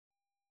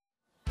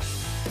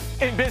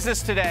In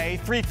business today,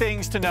 3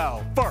 things to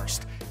know.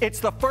 First, it's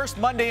the first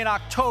Monday in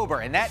October,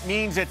 and that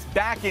means it's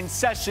back in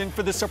session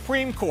for the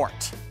Supreme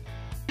Court.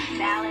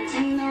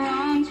 Balancing the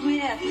wrongs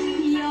with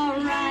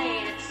your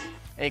rights.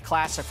 A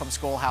classic from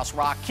Schoolhouse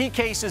Rock. Key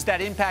cases that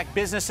impact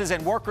businesses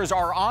and workers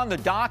are on the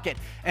docket,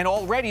 and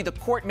already the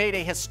court made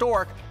a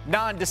historic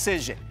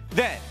non-decision.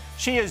 Then,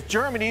 she is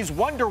Germany's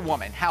Wonder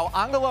Woman. How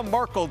Angela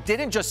Merkel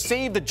didn't just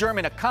save the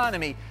German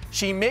economy,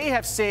 she may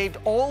have saved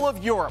all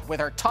of Europe with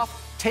her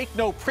tough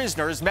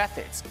take-no-prisoners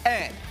methods.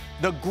 And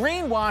the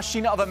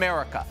greenwashing of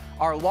America.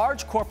 Are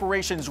large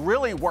corporations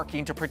really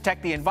working to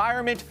protect the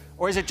environment,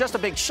 or is it just a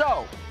big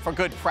show for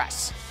good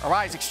press?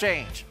 Arise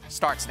Exchange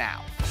starts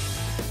now.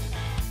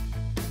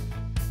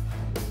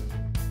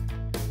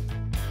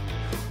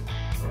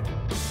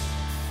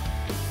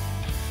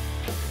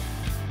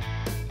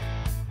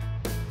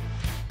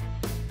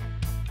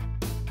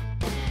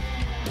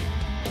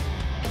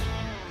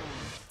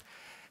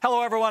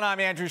 Hello, everyone.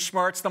 I'm Andrew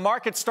Schmertz. The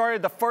market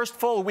started the first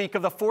full week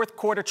of the fourth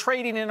quarter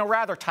trading in a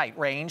rather tight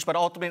range, but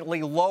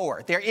ultimately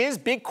lower. There is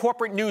big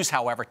corporate news,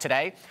 however,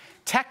 today.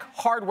 Tech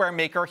hardware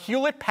maker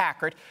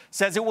Hewlett-Packard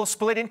says it will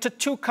split into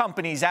 2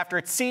 companies after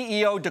its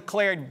CEO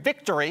declared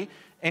victory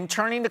in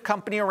turning the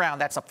company around.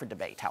 That's up for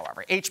debate,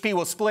 however. HP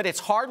will split its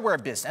hardware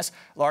business,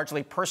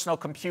 largely personal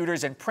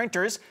computers and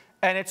printers,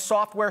 and its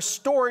software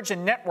storage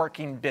and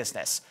networking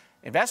business.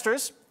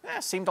 Investors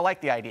seem to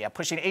like the idea,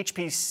 pushing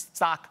HP's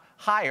stock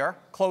higher,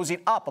 closing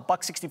up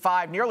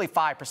 $1.65, nearly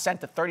 5%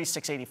 to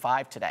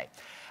 $36.85 today.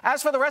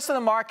 As for the rest of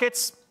the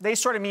markets, they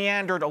sort of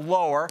meandered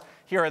lower.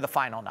 Here are the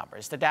final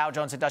numbers. The Dow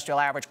Jones Industrial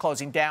Average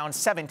closing down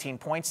 17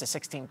 points to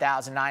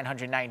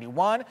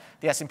 16,991.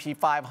 The S&P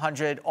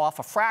 500 off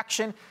a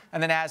fraction,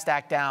 and the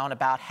Nasdaq down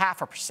about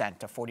 0.5%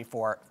 to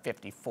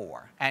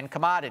 44.54. And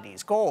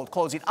commodities, gold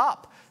closing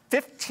up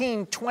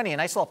 15.20, a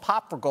nice little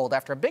pop for gold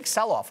after a big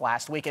sell-off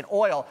last week, and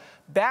oil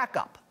back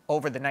up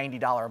over the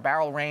 $90 a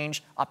barrel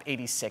range, up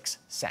 86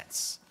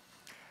 cents.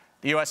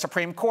 The U.S.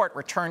 Supreme Court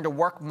returned to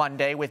work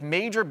Monday with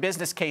major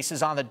business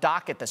cases on the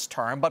docket this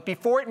term. But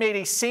before it made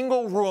a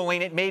single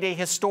ruling, it made a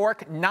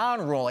historic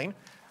non-ruling,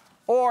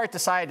 or it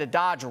decided to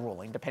dodge a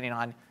ruling, depending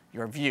on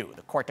your view.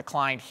 The court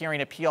declined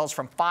hearing appeals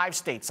from 5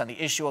 states on the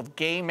issue of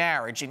gay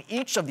marriage. In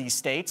each of these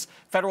states,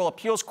 federal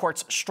appeals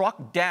courts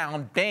struck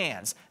down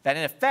bans that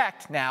in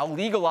effect now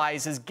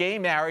legalizes gay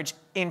marriage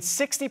in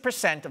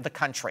 60% of the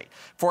country.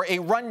 For a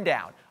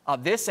rundown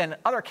of this and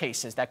other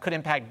cases that could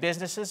impact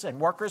businesses and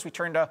workers, we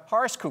turn to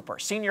Horace Cooper,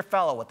 Senior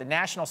Fellow at the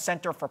National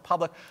Center for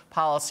Public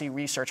Policy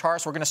Research.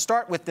 Horace, we're going to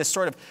start with this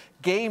sort of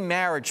gay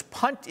marriage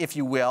punt, if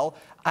you will.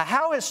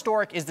 How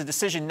historic is the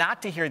decision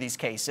not to hear these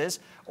cases,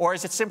 or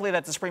is it simply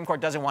that the Supreme Court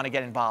doesn't want to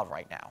get involved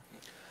right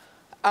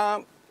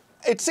now?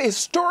 It's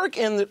historic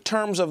in the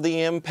terms of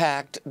the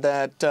impact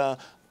that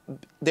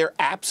their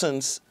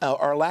absence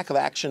or lack of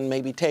action may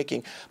be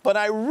taking. But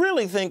I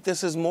really think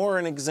this is more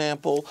an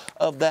example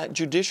of that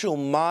judicial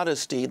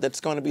modesty that's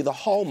going to be the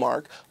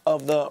hallmark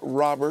of the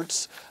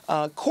Roberts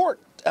court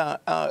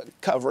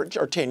coverage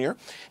or tenure.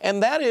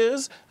 And that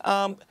is,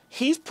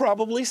 he's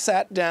probably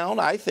sat down,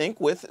 I think,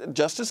 with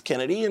Justice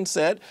Kennedy and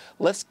said,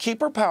 let's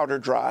keep our powder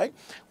dry.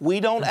 We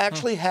don't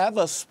actually have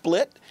a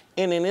split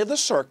in any of the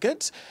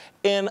circuits.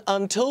 And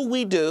until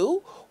we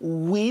do,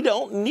 we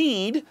don't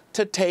need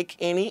to take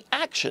any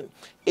action.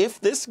 If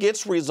this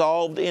gets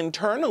resolved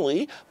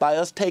internally by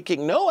us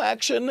taking no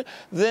action,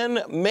 then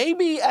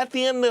maybe at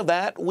the end of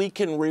that we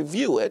can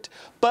review it.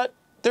 But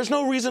there's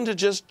no reason to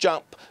just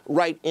jump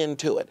right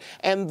into it.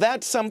 And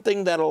that's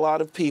something that a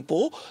lot of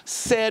people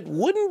said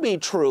wouldn't be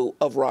true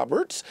of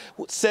Roberts,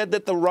 said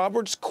that the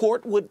Roberts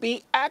court would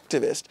be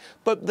activist.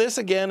 But this,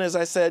 again, as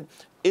I said,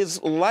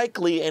 is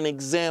likely an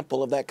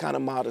example of that kind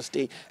of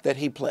modesty that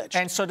he pledged.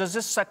 And so does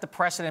this set the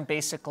precedent,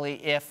 basically,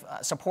 if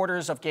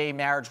supporters of gay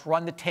marriage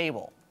run the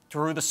table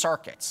through the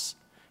circuits,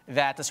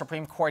 that the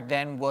Supreme Court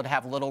then would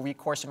have little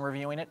recourse in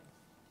reviewing it?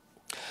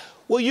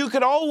 Well, you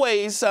could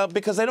always,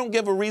 because they don't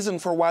give a reason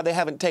for why they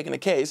haven't taken a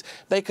case,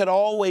 they could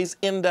always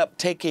end up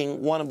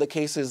taking one of the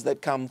cases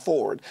that come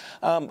forward.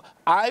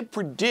 I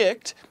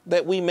predict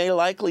that we may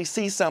likely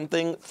see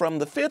something from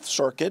the Fifth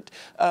Circuit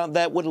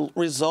that would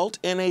result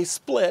in a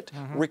split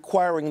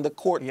requiring the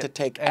court to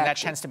take action. And that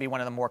tends to be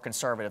one of the more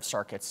conservative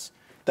circuits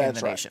in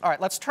the nation. All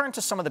right, let's turn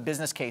to some of the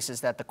business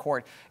cases that the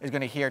court is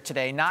going to hear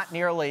today. Not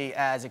nearly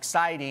as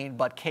exciting,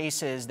 but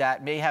cases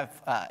that may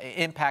have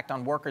impact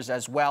on workers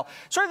as well.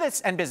 Sort of this,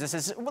 and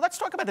businesses. Well, let's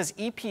talk about this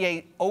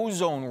EPA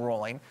ozone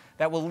ruling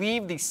that will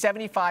leave the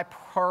 75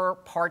 per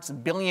parts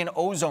billion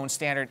ozone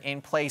standard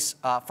in place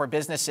for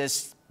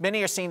businesses.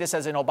 Many are seeing this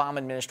as an Obama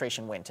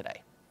administration win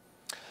today.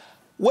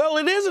 Well,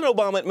 it is an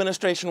Obama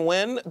administration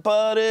win,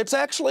 but it's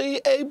actually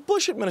a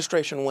Bush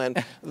administration win.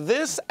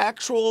 This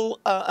actual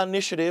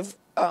initiative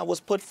was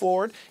put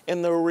forward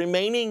in the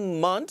remaining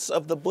months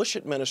of the Bush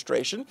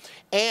administration.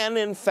 And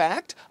in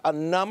fact, a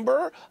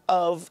number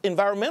of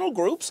environmental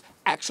groups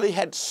actually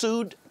had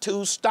sued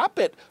to stop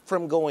it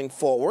from going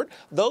forward.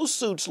 Those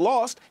suits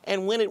lost,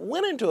 and when it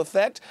went into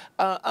effect,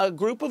 a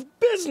group of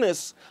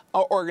business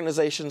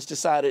organizations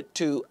decided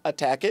to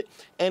attack it,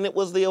 and it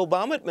was the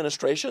Obama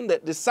administration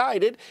that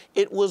decided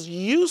it was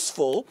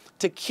useful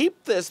to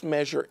keep this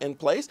measure in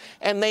place,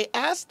 and they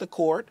asked the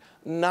court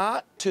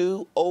not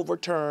to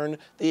overturn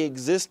the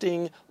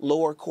existing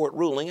lower court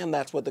ruling, and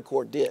that's what the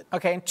court did.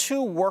 Okay, and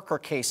two worker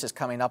cases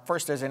coming up.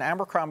 First, there's an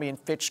Abercrombie and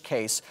Fitch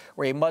case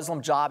where a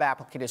Muslim job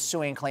applicant is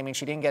suing, claiming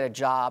she didn't get a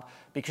job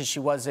because she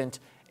wasn't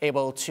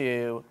able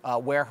to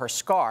wear her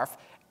scarf.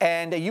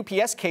 And a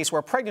UPS case where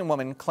a pregnant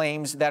woman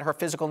claims that her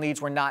physical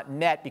needs were not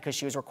met because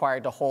she was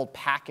required to hold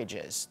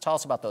packages. Tell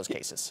us about those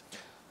cases.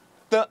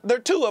 There are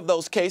two of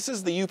those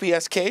cases, the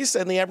UPS case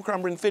and the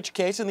Abercrombie and Fitch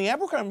case. In the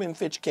Abercrombie and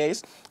Fitch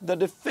case, the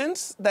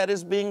defense that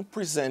is being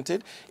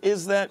presented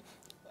is that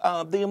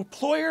the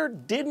employer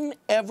didn't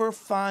ever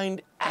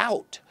find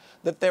out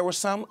that there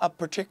was a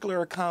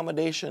particular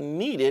accommodation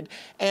needed,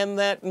 and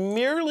that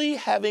merely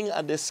having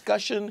a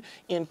discussion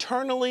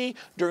internally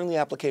during the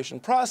application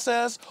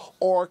process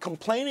or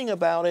complaining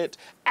about it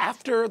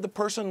after the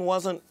person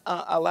wasn't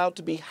allowed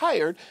to be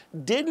hired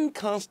didn't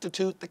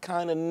constitute the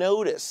kind of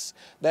notice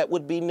that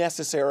would be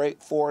necessary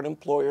for an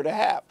employer to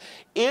have.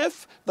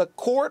 If the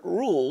court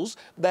rules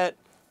that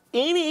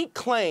any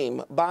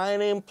claim by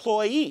an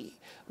employee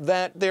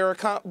that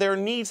their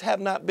needs have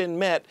not been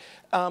met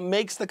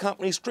makes the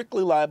company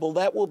strictly liable,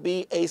 that will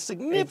be a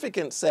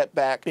significant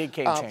setback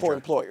for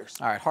employers.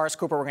 All right, Horace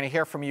Cooper, we're going to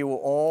hear from you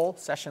all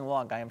session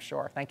long, I am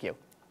sure. Thank you.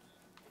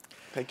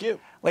 Thank you.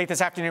 Late this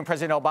afternoon,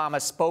 President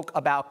Obama spoke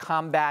about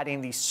combating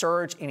the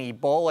surge in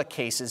Ebola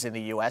cases in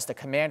the U.S. The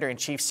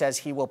commander-in-chief says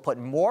he will put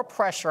more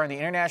pressure on the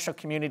international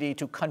community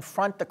to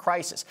confront the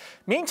crisis.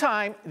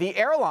 Meantime, the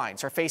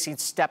airlines are facing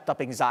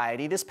stepped-up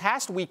anxiety. This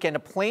past weekend, a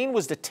plane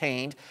was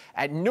detained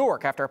at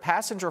Newark after a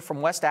passenger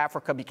from West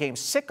Africa became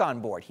sick on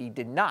board. He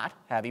did not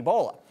have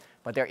Ebola,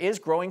 but there is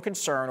growing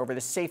concern over the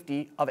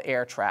safety of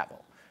air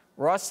travel.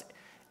 Russ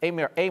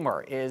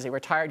Amer is a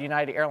retired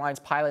United Airlines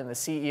pilot and the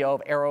CEO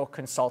of Aero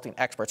Consulting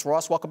Experts.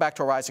 Ross, welcome back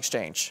to Arise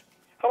Exchange.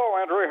 Hello,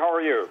 Andrew. How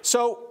are you?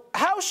 So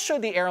how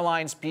should the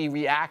airlines be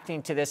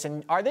reacting to this?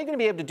 And are they going to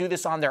be able to do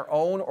this on their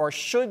own, or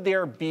should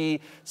there be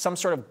some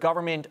sort of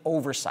government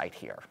oversight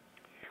here?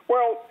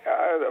 Well,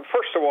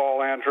 first of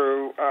all,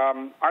 Andrew,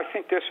 I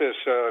think this is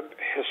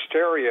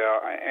hysteria,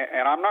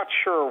 and I'm not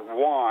sure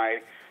why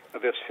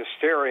this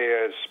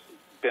hysteria has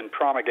been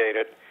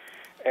promulgated.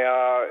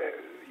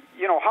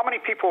 You know, how many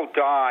people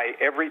die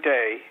every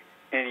day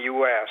in the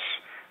U.S.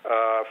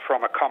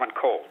 From a common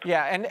cold?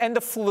 Yeah, and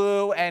the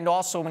flu, and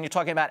also when you're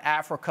talking about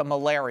Africa,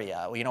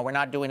 malaria. You know, we're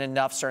not doing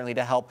enough, certainly,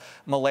 to help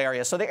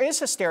malaria. So there is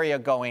hysteria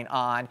going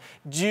on.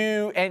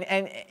 Do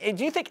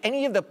you think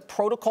any of the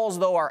protocols,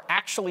 though, are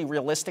actually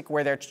realistic,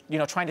 where they're,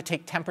 trying to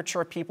take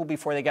temperature of people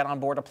before they get on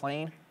board a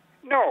plane?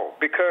 No,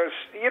 because,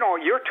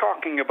 you're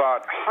talking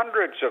about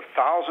hundreds of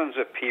thousands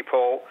of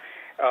people.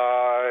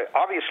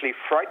 Obviously,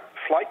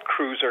 flight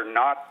crews are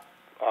not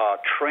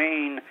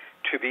trained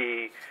to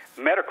be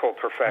medical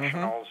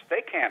professionals. Mm-hmm.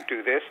 They can't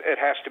do this. It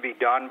has to be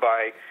done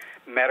by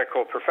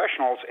medical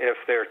professionals if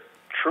they're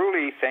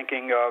truly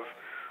thinking of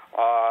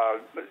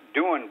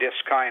doing this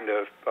kind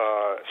of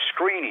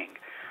screening.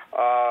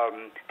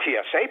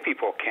 TSA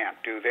people can't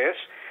do this.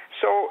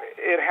 So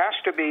it has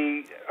to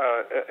be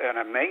an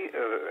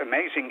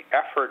amazing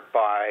effort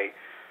by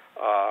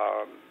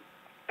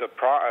the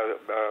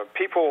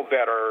people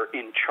that are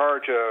in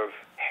charge of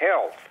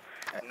health,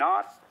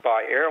 not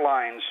by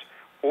airlines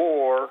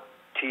or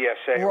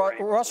TSA.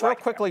 Ross, real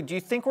quickly, do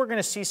you think we're going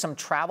to see some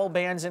travel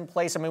bans in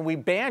place? I mean, we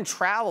banned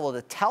travel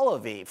to Tel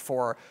Aviv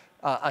for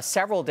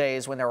several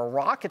days when there were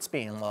rockets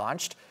being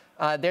launched.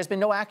 There's been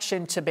no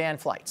action to ban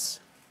flights.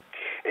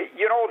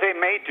 They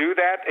may do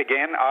that,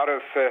 again, out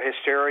of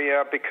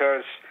hysteria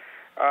because,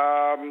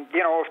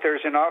 if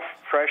there's enough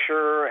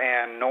pressure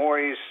and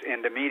noise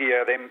in the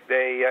media,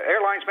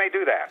 airlines may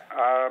do that.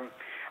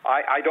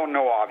 I don't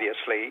know,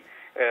 obviously.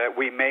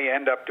 We may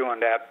end up doing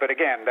that, but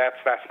again, that's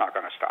not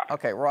going to stop.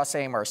 Okay, Ross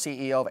Amer,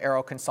 CEO of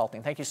Aero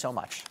Consulting. Thank you so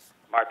much.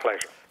 My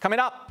pleasure. Coming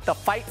up, the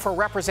fight for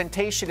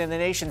representation in the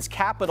nation's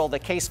capital, the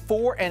case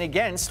for and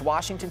against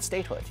Washington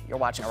statehood. You're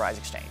watching Arise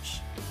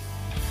Exchange.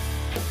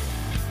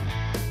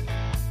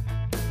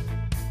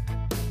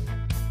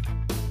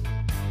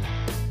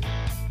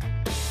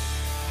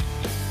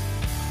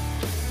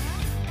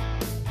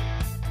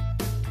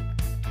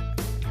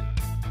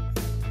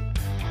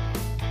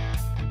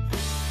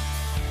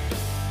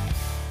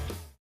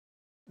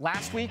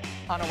 Last week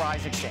on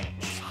Arise Exchange,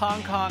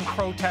 Hong Kong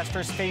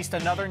protesters faced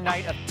another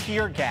night of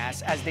tear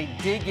gas as they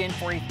dig in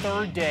for a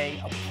third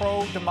day of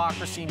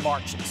pro-democracy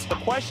marches. The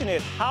question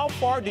is, how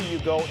far do you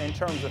go in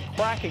terms of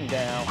cracking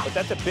down? But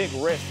that's a big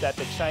risk that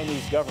the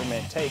Chinese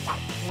government takes.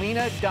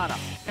 Lena Dunham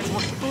has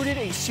recruited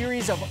a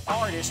series of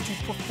artists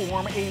to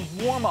perform a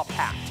warm-up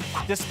act.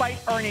 Despite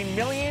earning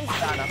millions,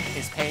 Dunham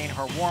is paying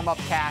her warm-up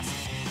cast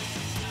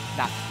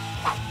Now,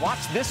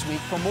 watch this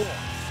week for more.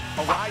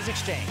 Horace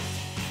Xchange.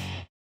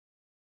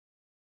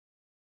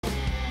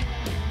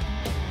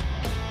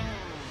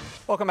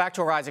 Welcome back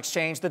to Horace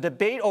Xchange. The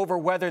debate over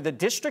whether the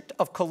District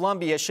of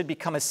Columbia should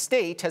become a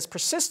state has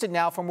persisted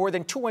now for more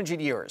than 200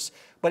 years.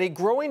 But a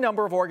growing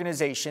number of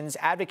organizations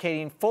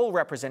advocating full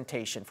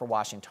representation for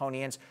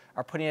Washingtonians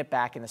are putting it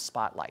back in the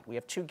spotlight. We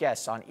have two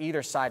guests on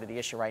either side of the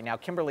issue right now.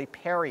 Kimberly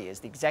Perry is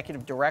the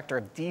executive director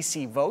of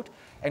DC Vote,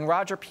 and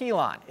Roger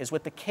Pilon is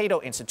with the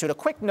Cato Institute. A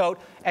quick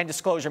note and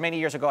disclosure, many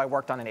years ago I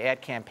worked on an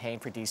ad campaign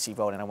for DC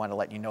Vote, and I want to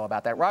let you know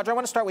about that. Roger, I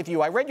want to start with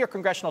you. I read your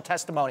congressional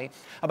testimony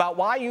about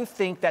why you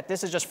think that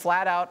this is just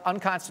flat out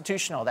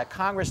unconstitutional, that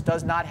Congress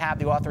does not have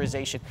the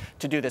authorization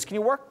to do this. Can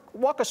you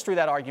walk us through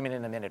that argument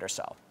in a minute or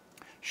so?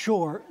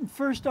 Sure.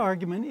 First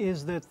argument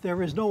is that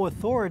there is no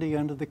authority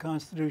under the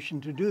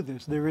Constitution to do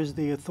this. There is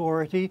the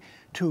authority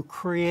to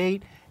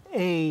create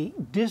a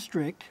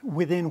district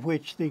within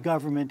which the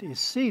government is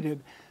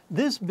seated.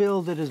 This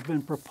bill that has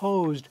been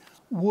proposed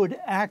would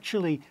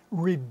actually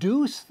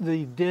reduce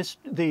the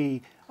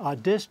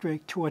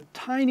district to a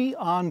tiny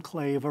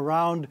enclave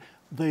around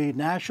the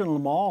National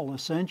Mall,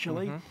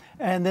 essentially.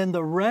 And then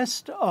the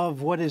rest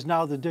of what is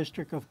now the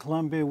District of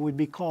Columbia would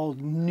be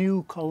called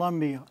New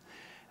Columbia.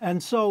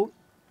 And so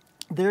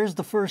there's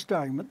the first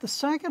argument. The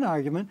second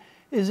argument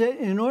is that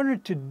in order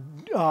to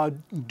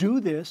do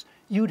this,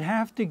 you'd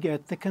have to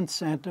get the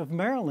consent of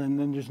Maryland.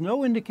 And there's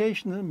no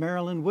indication that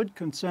Maryland would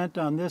consent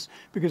on this,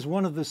 because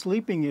one of the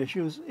sleeping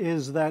issues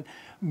is that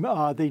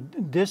the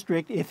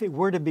district, if it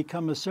were to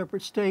become a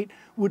separate state,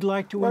 would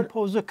like to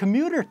impose a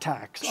commuter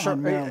tax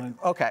on Maryland.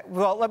 Okay.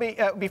 Well, let me,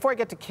 before I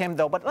get to Kim,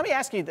 though, but let me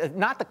ask you,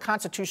 not the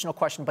constitutional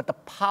question, but the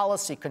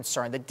policy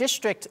concern. The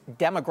district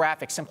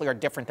demographics simply are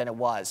different than it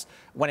was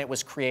when it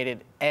was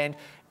created. And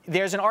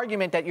there's an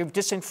argument that you've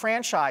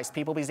disenfranchised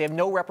people because they have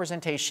no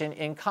representation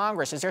in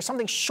Congress. Is there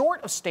something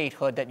short of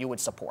statehood that you would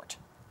support?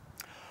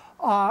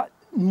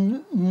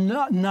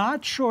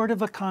 Not short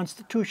of a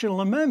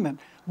constitutional amendment.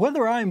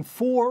 Whether I'm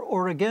for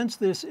or against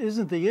this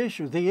isn't the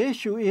issue. The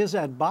issue is,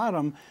 at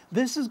bottom,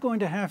 this is going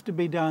to have to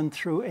be done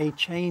through a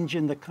change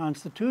in the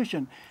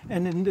Constitution.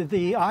 And in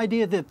the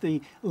idea that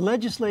the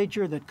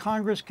legislature, that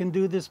Congress can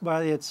do this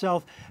by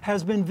itself,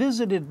 has been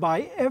visited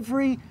by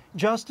every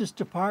Justice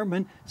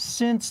Department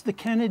since the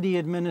Kennedy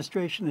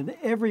administration, and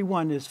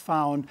everyone has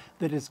found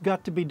that it's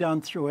got to be done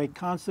through a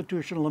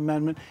constitutional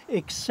amendment,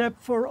 except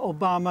for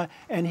Obama,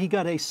 and he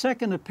got a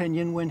second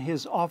opinion when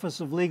his Office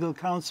of Legal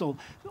Counsel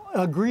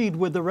agreed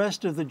with the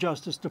rest of the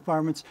Justice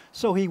Departments,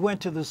 so he went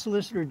to the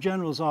Solicitor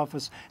General's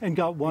office and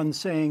got one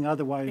saying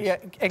otherwise. Yeah,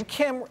 and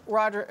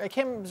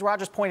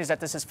Roger's point is that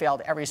this has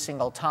failed every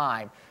single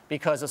time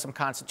because of some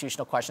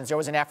constitutional questions. There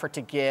was an effort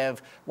to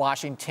give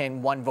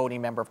Washington one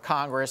voting member of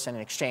Congress in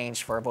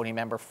exchange for a voting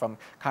member from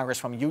Congress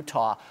from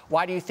Utah.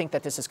 Why do you think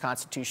that this is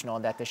constitutional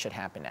and that this should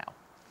happen now?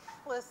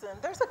 Listen,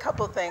 there's a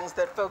couple things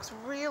that folks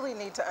really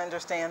need to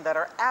understand that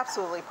are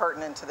absolutely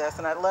pertinent to this,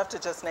 and I'd love to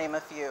just name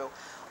a few.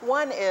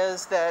 One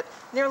is that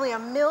nearly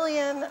 1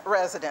 million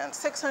residents,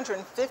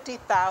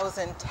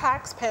 650,000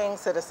 tax-paying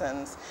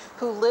citizens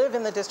who live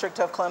in the District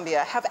of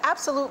Columbia have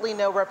absolutely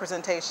no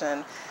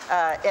representation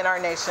in our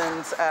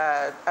nation's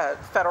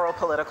federal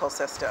political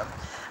system.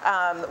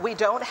 We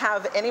don't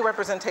have any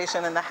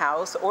representation in the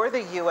House or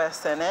the U.S.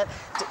 Senate.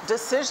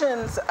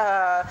 Decisions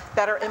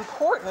that are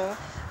important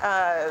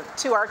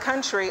to our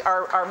country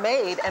are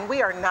made, and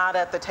we are not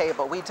at the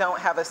table. We don't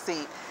have a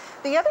seat.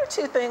 The other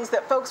two things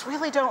that folks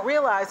really don't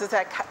realize is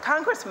that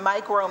Congress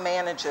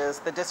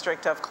micromanages the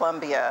District of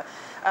Columbia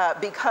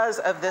because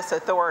of this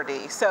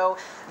authority. So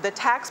the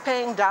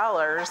tax-paying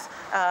dollars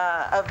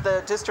of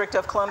the District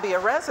of Columbia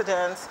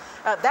residents,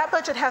 that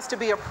budget has to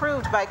be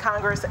approved by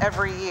Congress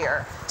every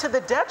year, to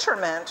the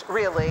detriment,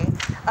 really,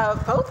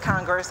 of both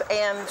Congress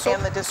and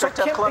the District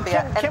of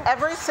Columbia. And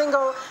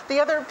the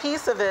other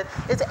piece of it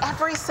is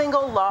every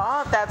single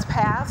law that's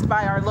passed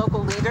by our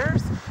local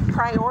leaders,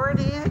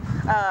 priority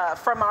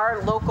from our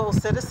local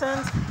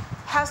citizens,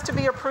 has to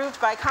be approved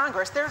by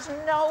Congress. There's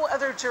no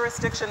other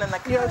jurisdiction in the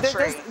country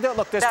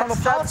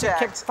that's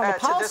subject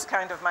to this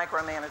kind of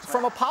micromanagement.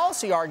 From a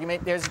policy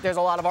argument, there's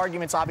a lot of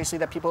arguments, obviously,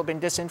 that people have been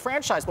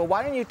disenfranchised. But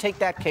why don't you take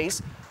that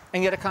case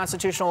and get a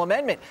constitutional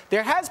amendment?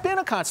 There has been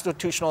a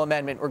constitutional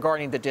amendment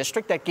regarding the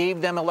district that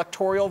gave them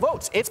electoral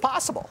votes. It's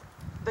possible.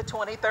 The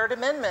 23rd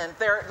Amendment.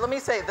 Let me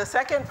say, the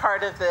second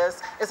part of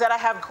this is that I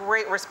have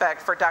great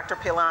respect for Dr.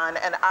 Pilon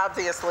and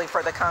obviously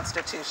for the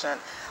Constitution.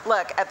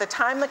 Look, at the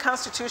time the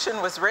Constitution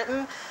was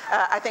written,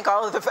 I think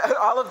all of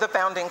the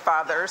founding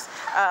fathers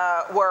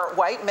were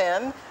white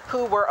men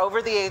who were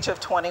over the age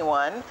of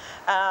 21.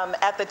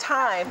 At the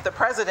time, the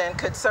president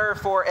could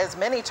serve for as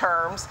many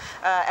terms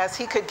as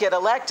he could get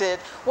elected.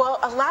 Well,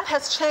 a lot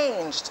has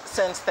changed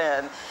since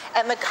then.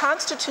 And the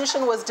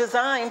Constitution was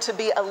designed to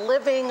be a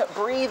living,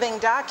 breathing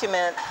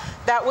document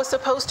that was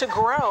supposed to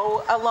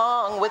grow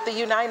along with the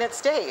United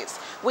States.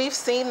 We've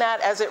seen that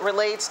as it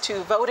relates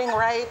to voting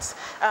rights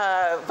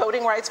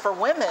for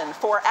women,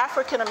 for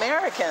African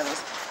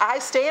Americans. I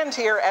stand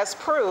here as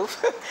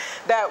proof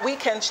that we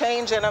can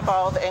change and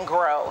evolve and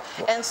grow.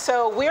 No. And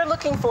so we're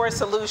looking for a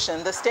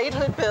solution. The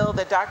statehood bill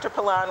that Dr.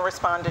 Pilon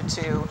responded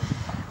to,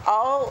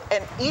 all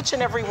and each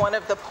and every one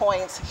of the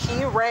points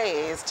he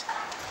raised,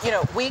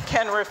 we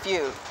can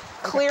refute.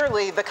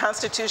 Clearly, the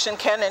Constitution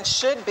can and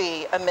should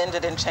be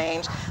amended and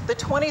changed. The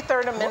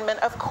 23rd Amendment,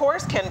 of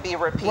course, can be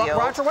repealed.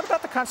 Roger, what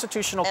about the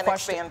constitutional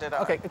question? Expanded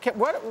on. Okay,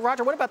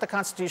 Roger, what about the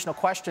constitutional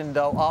question,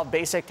 though, of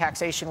basic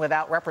taxation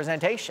without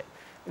representation?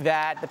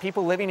 That the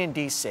people living in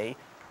D.C.,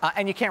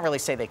 and you can't really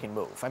say they can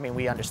move. I mean,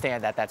 we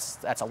understand that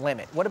that's a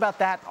limit. What about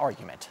that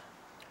argument?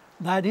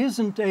 That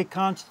isn't a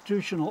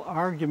constitutional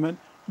argument,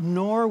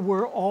 nor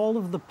were all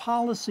of the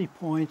policy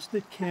points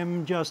that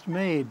Kim just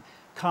made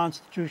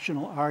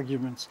constitutional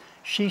arguments.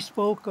 She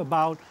spoke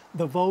about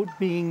the vote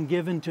being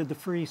given to the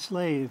free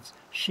slaves.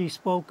 She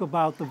spoke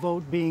about the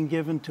vote being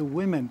given to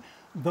women.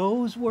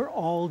 Those were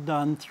all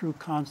done through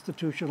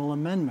constitutional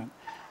amendment.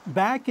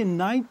 Back in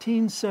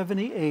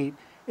 1978,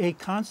 a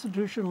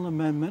constitutional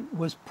amendment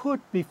was put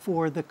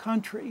before the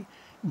country.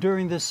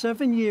 During the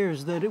 7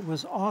 years that it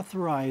was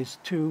authorized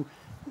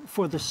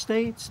for the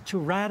states to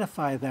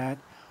ratify that,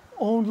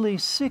 only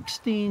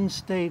 16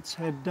 states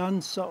had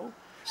done so.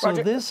 So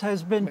Roger, this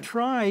has been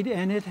tried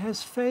and it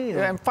has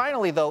failed. And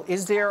finally, though,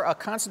 is there a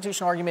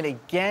constitutional argument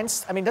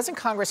against, doesn't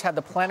Congress have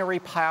the plenary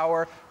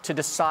power to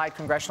decide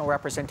congressional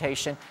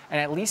representation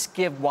and at least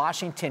give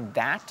Washington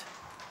that?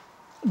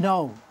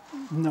 No,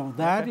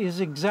 that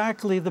is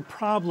exactly the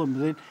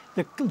problem.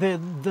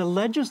 The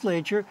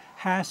legislature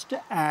has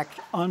to act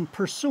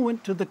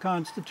pursuant to the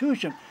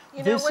Constitution.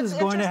 This is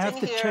going to have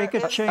to take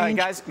a change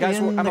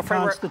in the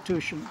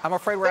Constitution. I'm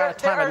afraid we're out of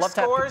time. There are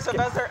scores of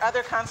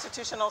other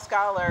constitutional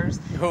scholars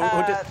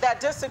that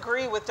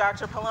disagree with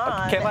Dr.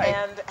 Pilon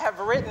and have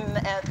written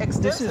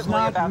extensively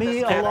about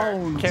this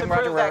matter to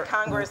prove that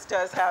Congress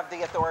does have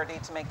the authority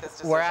to make this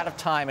decision. We're out of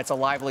time. It's a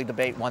lively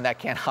debate, one that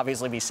can't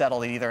obviously be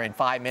settled either in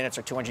 5 minutes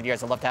or 200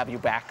 years. I'd love to have you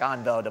back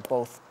on, though, to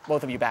both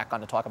of you back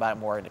on to talk about it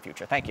more in the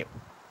future. Thank you.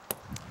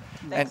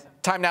 Thanks.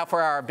 And time now for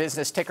our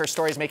business ticker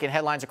stories making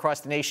headlines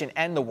across the nation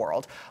and the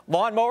world.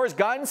 Lawnmowers,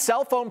 guns,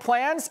 cell phone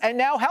plans, and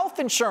now health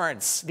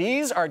insurance.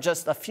 These are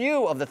just a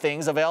few of the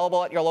things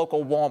available at your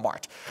local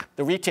Walmart.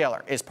 The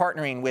retailer is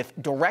partnering with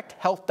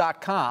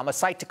DirectHealth.com, a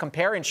site to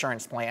compare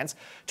insurance plans,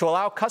 to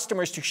allow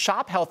customers to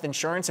shop health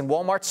insurance in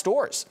Walmart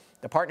stores.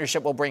 The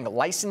partnership will bring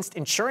licensed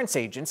insurance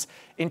agents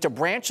into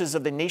branches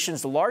of the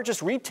nation's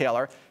largest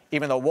retailer,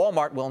 even though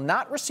Walmart will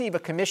not receive a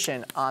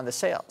commission on the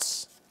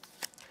sales.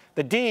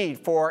 The deed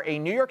for a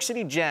New York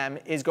City gem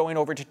is going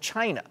over to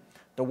China.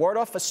 The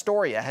Waldorf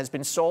Astoria has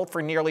been sold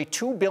for nearly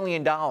 $2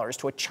 billion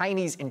to a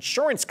Chinese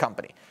insurance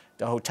company.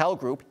 The hotel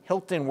group,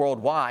 Hilton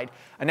Worldwide,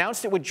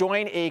 announced it would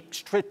join a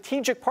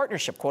strategic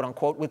partnership, quote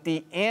unquote, with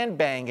the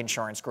Anbang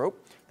Insurance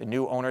Group, the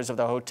new owners of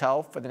the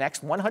hotel for the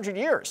next 100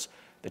 years.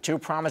 The two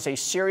promise a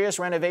serious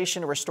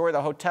renovation to restore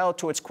the hotel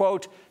to its,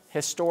 quote,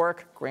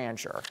 historic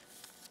grandeur.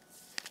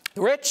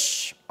 The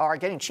rich are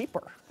getting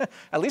cheaper,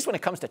 at least when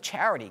it comes to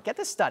charity. Get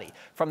this study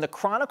from the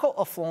Chronicle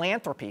of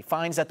Philanthropy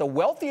finds that the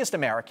wealthiest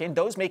American,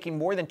 those making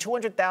more than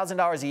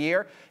 $200,000 a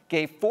year,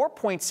 gave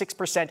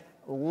 4.6%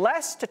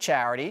 less to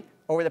charity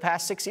over the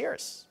past 6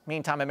 years.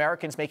 Meantime,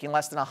 Americans making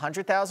less than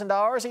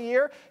 $100,000 a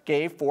year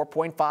gave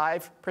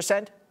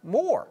 4.5%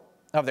 more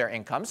of their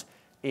incomes,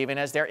 even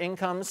as their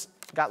incomes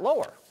got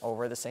lower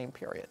over the same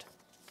period.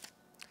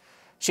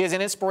 She is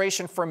an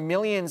inspiration for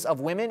millions of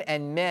women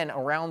and men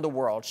around the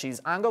world. She's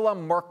Angela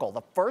Merkel,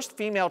 the first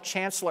female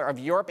chancellor of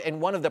Europe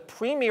and one of the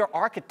premier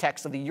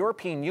architects of the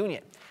European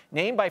Union,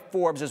 named by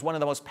Forbes as one of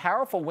the most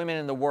powerful women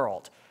in the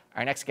world.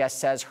 Our next guest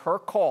says her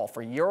call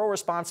for Euro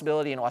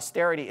responsibility and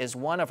austerity is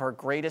one of her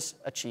greatest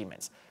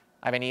achievements.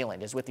 Ivan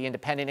Eland is with the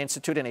Independent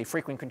Institute and a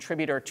frequent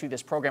contributor to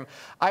this program.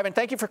 Ivan,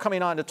 thank you for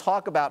coming on to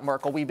talk about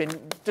Merkel. We've been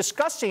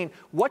discussing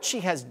what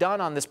she has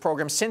done on this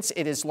program since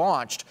it is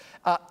launched.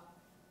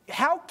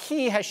 How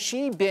key has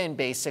she been,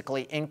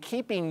 basically, in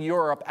keeping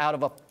Europe out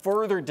of a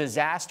further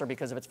disaster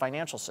because of its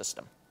financial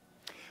system?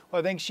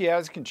 Well, I think she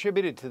has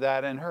contributed to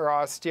that, and her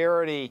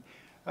austerity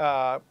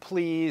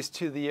pleas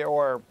to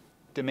or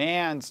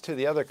demands to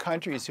the other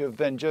countries who have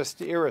been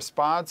just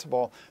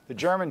irresponsible. The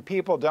German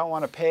people don't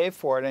want to pay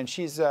for it, and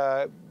she's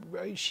a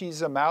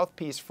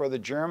mouthpiece for the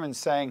Germans,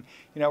 saying,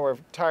 we're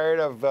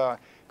tired of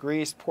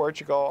Greece,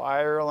 Portugal,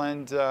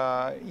 Ireland,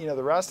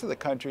 the rest of the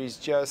countries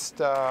just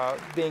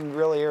being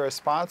really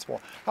irresponsible.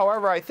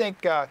 However, I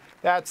think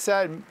that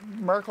said,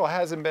 Merkel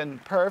hasn't been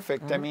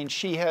perfect. Mm-hmm. I mean,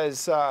 she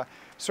has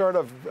sort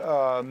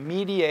of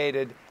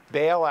mediated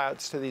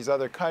bailouts to these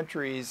other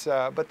countries,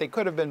 but they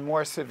could have been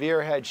more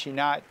severe had she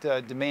not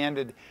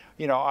demanded,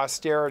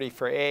 austerity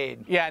for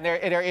aid. Yeah, and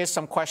there is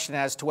some question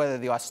as to whether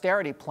the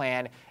austerity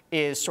plan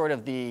is sort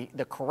of the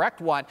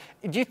correct one.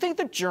 Do you think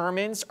the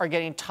Germans are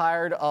getting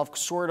tired of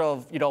sort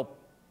of,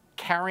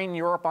 carrying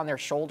Europe on their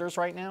shoulders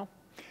right now?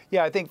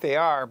 Yeah, I think they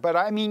are. But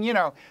I mean, you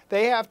know,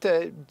 they have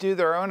to do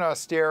their own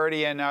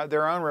austerity and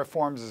their own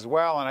reforms as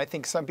well. And I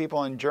think some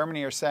people in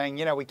Germany are saying,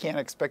 you know, we can't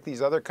expect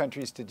these other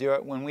countries to do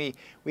it when we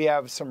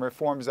have some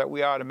reforms that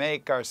we ought to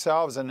make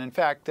ourselves. And in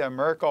fact,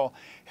 Merkel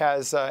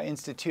has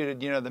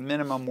instituted, you know, the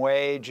minimum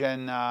wage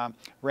and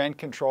rent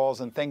controls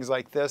and things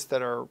like this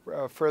that are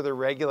further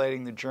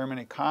regulating the German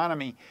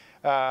economy.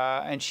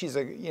 And she's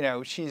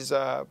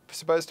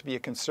supposed to be a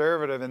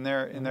conservative in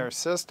their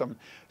system.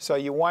 So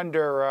you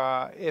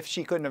wonder if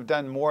she couldn't have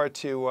done more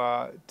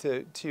to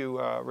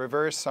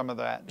reverse some of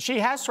that. She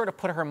has sort of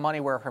put her money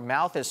where her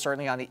mouth is,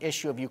 certainly on the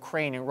issue of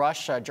Ukraine and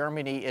Russia.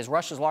 Germany is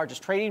Russia's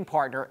largest trading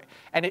partner,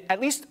 and at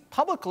least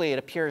publicly it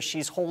appears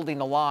she's holding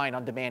the line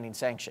on demanding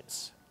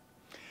sanctions.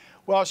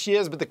 Well, she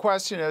is, but the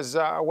question is,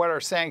 what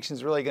are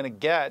sanctions really going to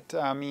get?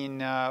 I mean,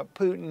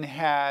 Putin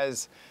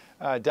has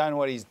done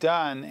what he's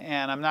done,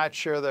 and I'm not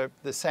sure that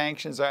the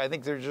sanctions I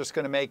think they're just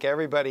going to make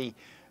everybody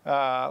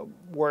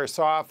worse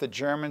off, the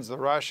Germans, the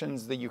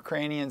Russians, the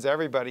Ukrainians,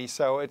 everybody.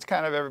 So it's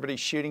kind of everybody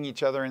shooting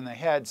each other in the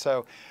head.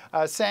 So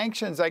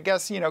sanctions, I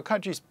guess, you know,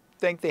 countries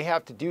think they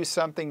have to do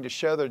something to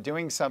show they're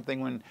doing something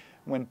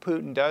when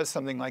Putin does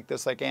something like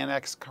this, like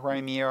annex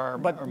Crimea or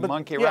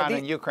monkey around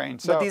in Ukraine.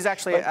 So, but these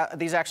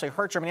actually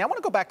hurt Germany. I want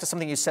to go back to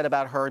something you said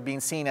about her being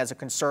seen as a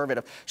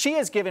conservative. She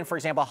has given, for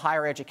example,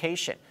 higher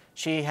education.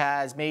 She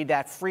has made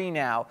that free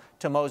now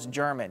to most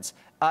Germans.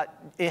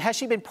 Has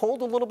she been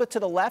pulled a little bit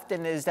to the left,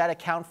 and does that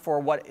account for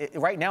what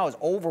right now is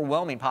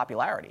overwhelming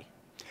popularity?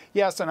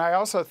 Yes, and I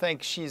also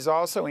think she's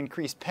also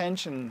increased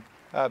pension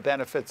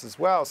benefits as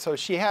well. So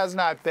she has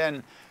not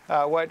been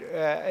what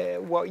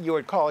you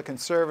would call a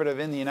conservative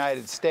in the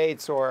United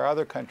States or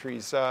other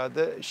countries.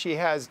 She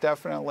has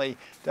definitely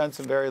done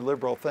some very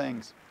liberal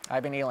things.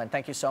 Ivan Eland,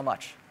 thank you so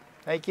much.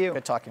 Thank you.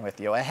 Good talking with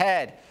you.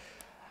 Ahead,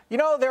 you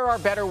know, there are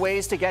better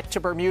ways to get to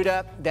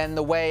Bermuda than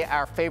the way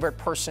our favorite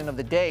person of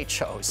the day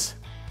chose.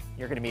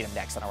 You're going to meet him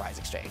next on Horace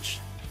Exchange.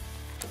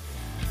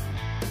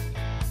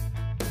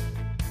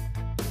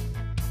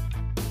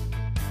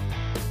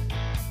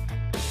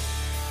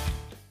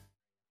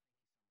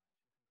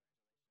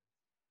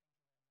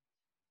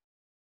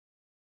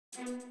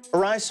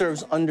 Horace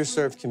serves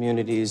underserved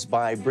communities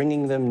by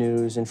bringing them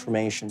news,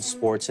 information,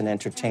 sports, and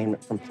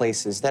entertainment from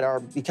places that are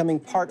becoming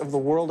part of the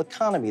world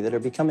economy, that are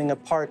becoming a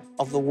part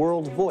of the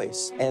world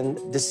voice,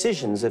 and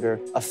decisions that are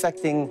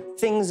affecting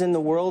things in the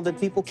world that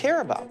people care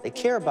about. They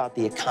care about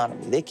the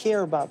economy. They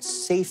care about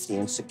safety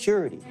and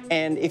security.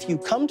 And if you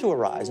come to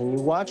Horace and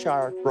you watch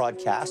our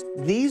broadcast,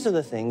 these are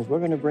the things we're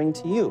going to bring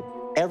to you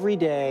every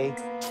day,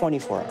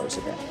 24 hours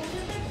a day.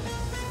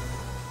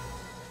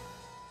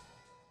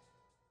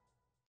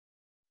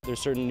 There's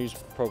certain news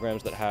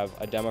programs that have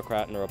a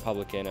Democrat and a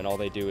Republican, and all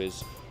they do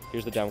is,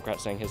 here's the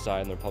Democrat saying his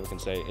side, and the Republican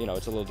say, you know,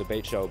 it's a little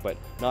debate show, but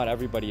not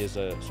everybody is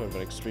a sort of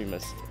an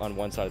extremist on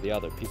one side or the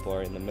other. People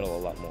are in the middle a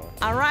lot more.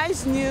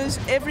 Horace News,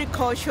 every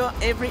culture,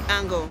 every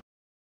angle.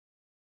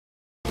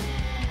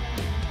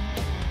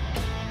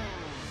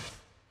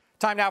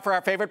 Time now for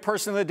our favorite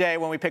person of the day,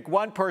 when we pick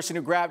one person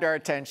who grabbed our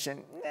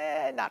attention,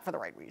 not for the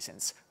right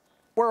reasons.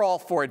 We're all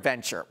for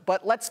adventure,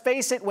 but let's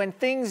face it, when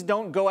things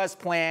don't go as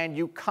planned,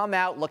 you come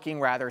out looking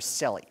rather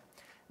silly.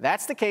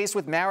 That's the case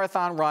with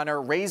marathon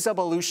runner Reza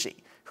Belushi,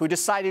 who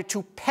decided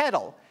to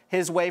pedal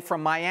his way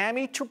from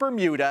Miami to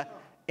Bermuda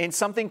in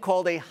something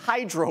called a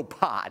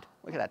hydropod.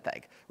 Look at that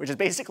thing, which is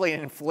basically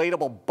an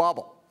inflatable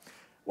bubble.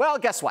 Well,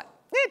 guess what?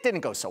 It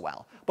didn't go so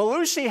well.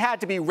 Belushi had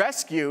to be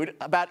rescued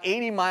about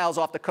 80 miles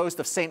off the coast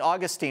of St.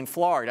 Augustine,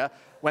 Florida.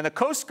 When the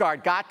Coast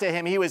Guard got to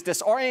him, he was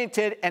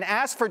disoriented and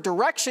asked for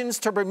directions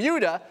to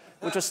Bermuda,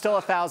 which was still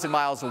 1,000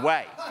 miles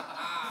away.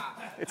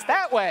 It's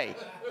that way.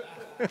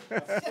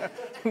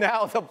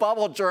 Now, the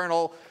bubble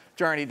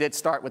journey did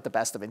start with the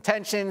best of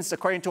intentions.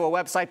 According to a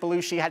website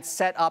Belushi had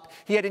set up,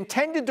 he had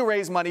intended to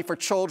raise money for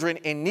children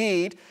in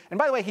need. And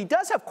by the way, he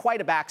does have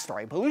quite a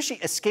backstory.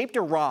 Belushi escaped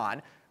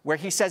Iran, where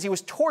he says he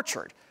was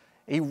tortured.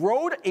 He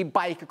rode a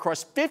bike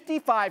across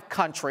 55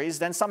 countries,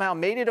 then somehow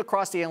made it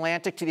across the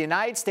Atlantic to the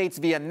United States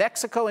via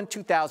Mexico in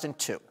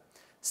 2002.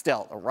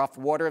 Still, the rough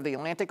water of the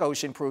Atlantic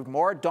Ocean proved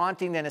more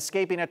daunting than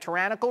escaping a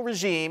tyrannical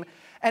regime.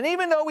 And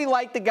even though we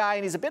like the guy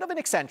and he's a bit of an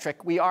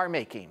eccentric, we are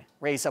making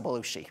Reza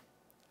Belushi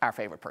our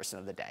favorite person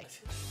of the day.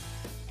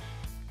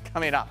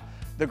 Coming up,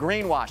 the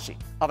greenwashing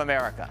of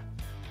America.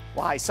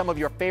 Why some of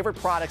your favorite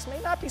products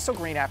may not be so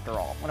green after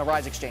all, when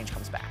Horace Exchange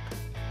comes back.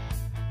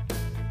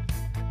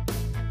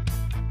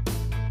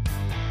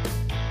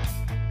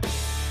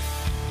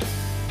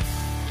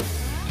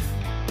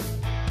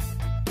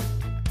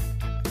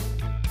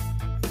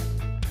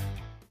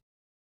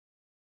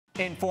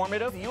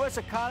 Informative, the U.S.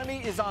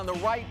 economy is on the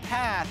right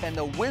path, and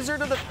the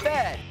wizard of the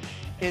Fed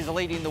is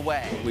leading the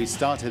way. We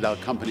started our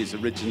companies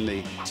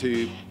originally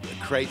to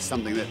create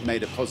something that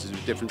made a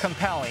positive difference.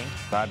 Compelling.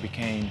 I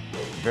became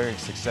very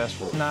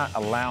successful, not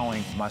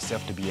allowing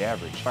myself to be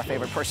average. Our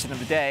favorite person of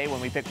the day, when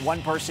we pick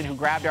one person who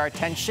grabbed our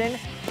attention,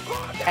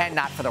 and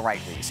not for the right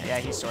reason. Yeah,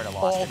 he sort of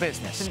lost all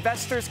business.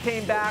 Investors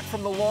came back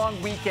from the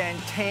long weekend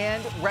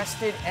tanned,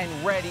 rested,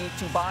 and ready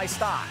to buy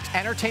stocks.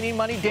 Entertaining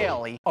money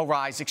daily,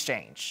 Horace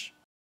Xchange.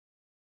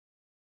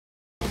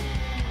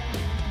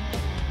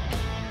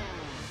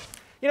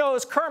 You know, it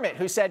was Kermit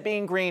who said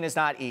being green is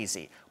not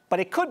easy, but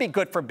it could be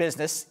good for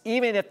business,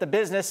 even if the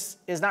business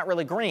is not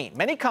really green.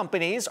 Many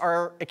companies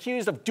are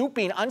accused of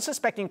duping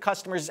unsuspecting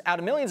customers out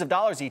of millions of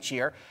dollars each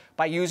year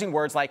by using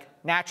words like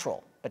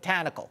natural,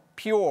 botanical,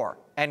 pure,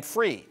 and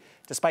free,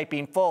 despite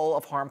being full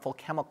of harmful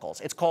chemicals.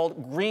 It's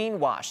called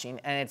greenwashing,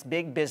 and it's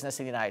big business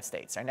in the United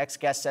States. Our next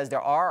guest says there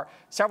are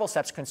several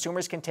steps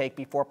consumers can take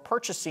before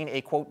purchasing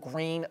a, quote,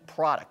 green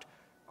product.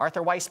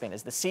 Arthur Weissman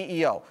is the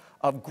CEO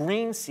of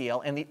Green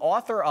Seal and the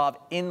author of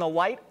In the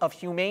Light of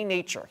Humane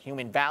Nature,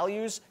 Human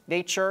Values,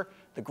 Nature,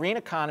 the Green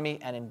Economy,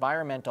 and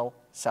Environmental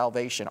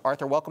Salvation.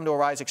 Arthur, welcome to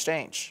Horace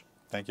Xchange.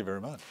 Thank you very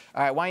much.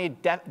 All right, why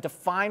don't you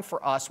define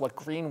for us what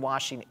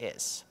greenwashing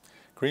is?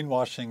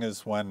 Greenwashing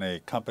is when a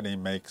company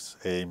makes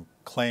a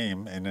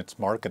claim in its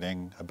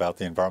marketing about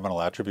the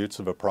environmental attributes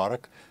of a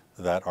product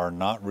that are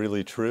not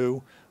really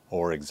true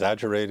or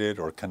exaggerated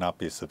or cannot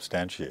be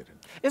substantiated.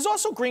 Is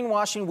also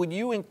greenwashing, would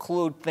you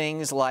include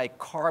things like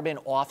carbon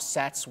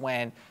offsets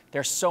when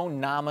they're so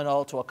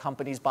nominal to a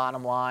company's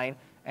bottom line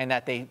and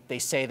that they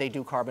say they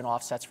do carbon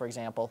offsets, for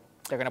example?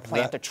 They're going to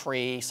plant a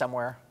tree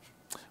somewhere?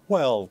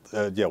 Well,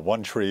 yeah,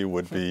 one tree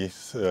would be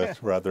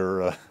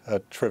rather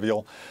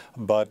trivial,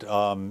 but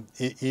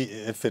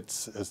if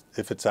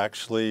it's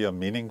actually a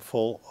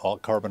meaningful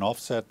carbon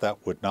offset,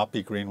 that would not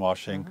be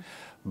greenwashing. Mm-hmm.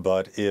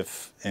 But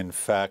if, in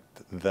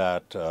fact,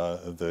 that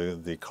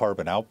the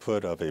carbon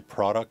output of a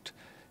product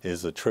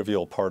is a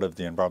trivial part of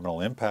the environmental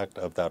impact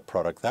of that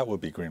product, that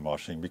would be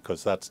greenwashing,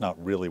 because that's not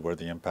really where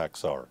the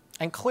impacts are.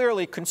 And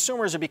clearly,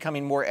 consumers are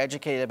becoming more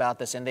educated about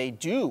this, and they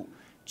do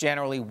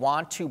generally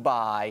want to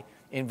buy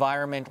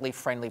environmentally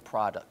friendly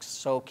products.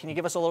 So can you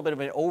give us a little bit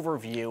of an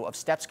overview of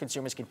steps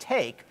consumers can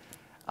take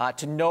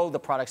to know the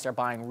products they're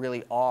buying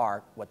really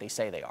are what they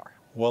say they are?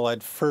 Well,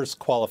 I'd first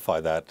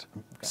qualify that.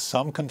 Okay.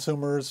 Some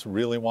consumers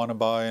really want to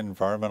buy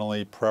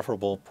environmentally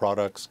preferable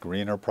products,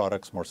 greener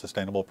products, more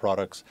sustainable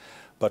products.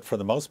 But for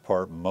the most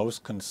part,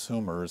 most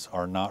consumers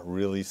are not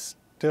really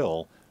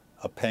still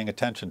paying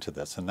attention to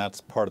this. And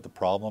that's part of the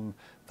problem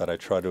that I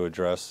try to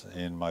address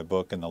in my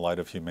book, In the Light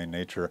of Humane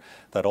Nature,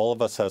 that all of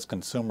us as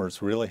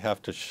consumers really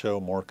have to show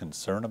more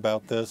concern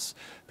about this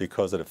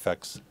because it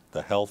affects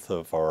the health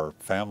of our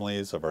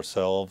families, of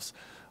ourselves,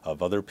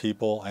 of other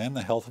people, and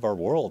the health of our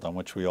world on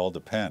which we all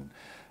depend.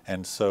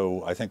 And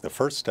so I think the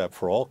first step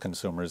for all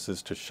consumers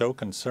is to show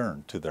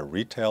concern to their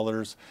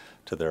retailers,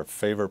 to their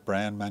favorite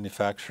brand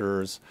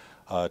manufacturers,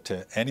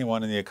 to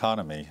anyone in the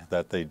economy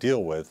that they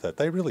deal with, that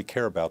they really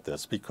care about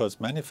this, because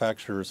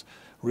manufacturers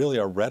really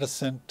are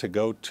reticent to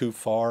go too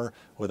far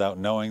without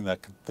knowing that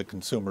the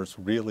consumers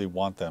really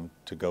want them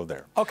to go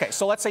there. Okay,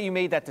 so let's say you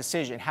made that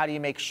decision. How do you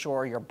make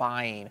sure you're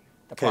buying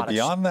the products?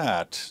 Beyond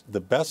that,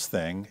 the best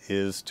thing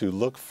is to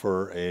look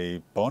for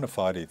a bona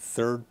fide,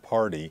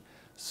 third-party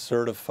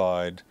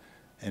certified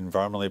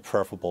environmentally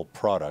preferable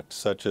product,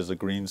 such as a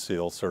Green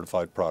Seal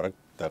certified product.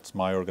 That's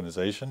my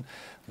organization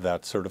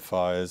that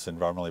certifies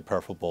environmentally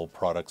preferable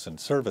products and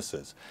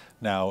services.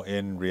 Now,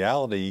 in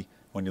reality,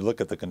 when you look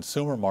at the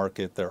consumer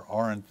market, there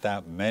aren't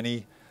that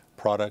many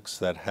products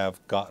that have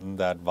gotten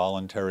that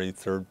voluntary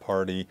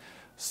third-party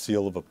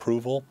seal of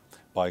approval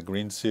by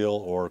Green Seal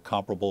or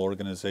comparable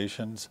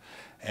organizations.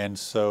 And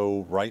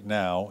so right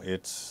now,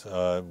 it's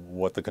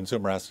what the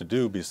consumer has to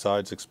do,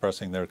 besides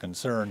expressing their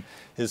concern,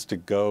 is to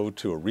go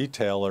to a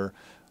retailer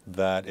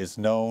that is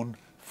known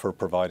for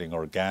providing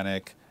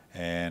organic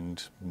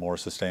and more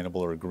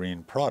sustainable or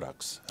green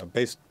products,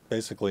 based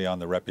basically on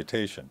the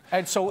reputation.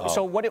 And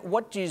so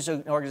what does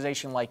an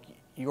organization like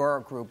your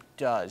group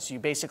does? You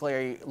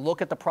basically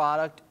look at the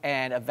product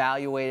and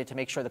evaluate it to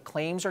make sure the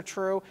claims are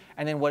true,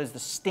 and then what is the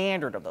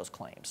standard of those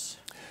claims?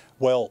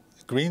 Well,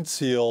 Green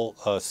Seal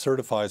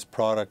certifies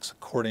products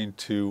according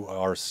to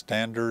our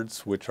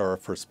standards, which are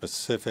for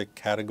specific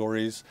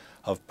categories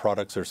of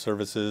products or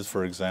services.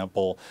 For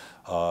example,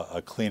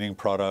 a cleaning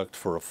product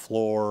for a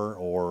floor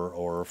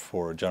or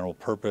for a general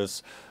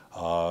purpose,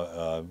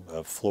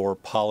 a floor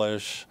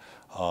polish.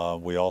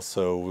 We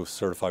also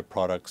certify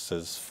products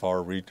as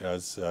far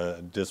as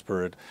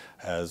disparate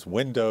as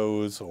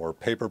windows or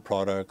paper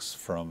products,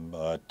 from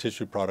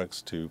tissue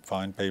products to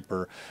fine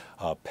paper,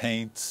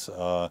 paints.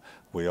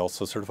 We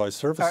also certify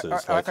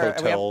services like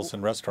hotels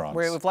and restaurants.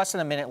 We have less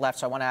than a minute left,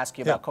 so I want to ask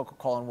you about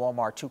Coca-Cola and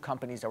Walmart, two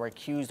companies that were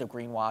accused of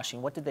greenwashing.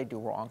 What did they do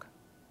wrong?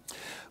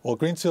 Well,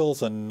 Green Seal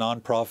is a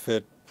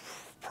nonprofit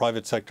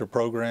private sector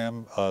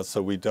program,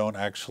 so we don't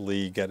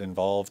actually get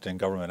involved in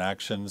government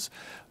actions.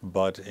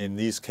 But in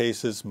these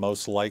cases,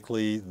 most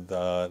likely,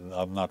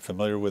 I'm not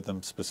familiar with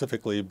them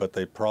specifically, but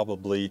they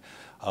probably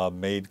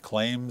made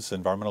claims,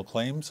 environmental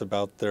claims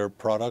about their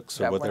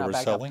products or what they were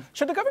selling.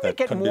 Should the government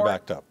get more? Be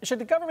backed up. Should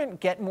the government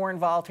get more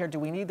involved here? Do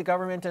we need the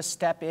government to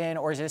step in,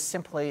 or is this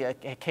simply a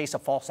case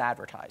of false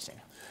advertising?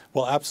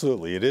 Well,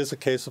 absolutely. It is a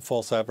case of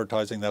false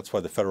advertising. That's why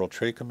the Federal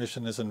Trade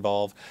Commission is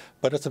involved.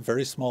 But it's a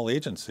very small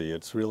agency.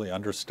 It's really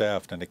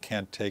understaffed, and it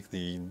can't take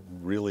the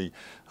really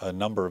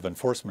number of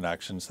enforcement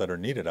actions that are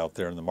needed out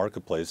there in the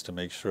marketplace to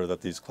make sure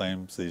that these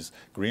claims, these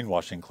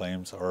greenwashing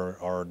claims,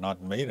 are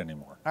not made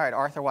anymore. All right,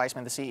 Arthur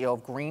Weissman, the CEO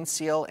of Green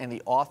Seal and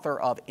the author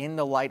of In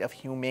the Light of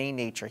Humane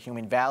Nature,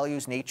 Human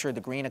Values, Nature,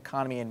 the Green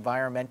Economy,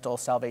 Environmental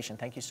Salvation.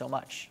 Thank you so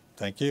much.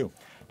 Thank you.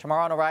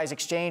 Tomorrow on Horace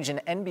Exchange,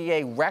 an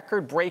NBA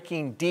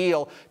record-breaking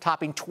deal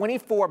topping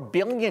 $24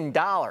 billion,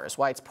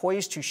 why it's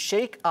poised to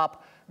shake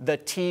up the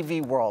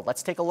TV world.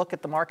 Let's take a look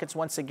at the markets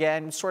once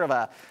again. Sort of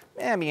a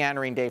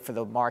meandering day for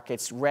the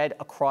markets, red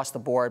across the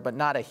board, but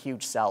not a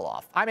huge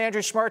sell-off. I'm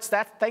Andrew Schmertz.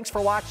 Thanks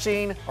for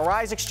watching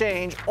Horace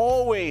Exchange,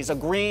 always a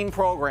green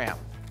program.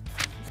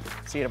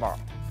 See you tomorrow.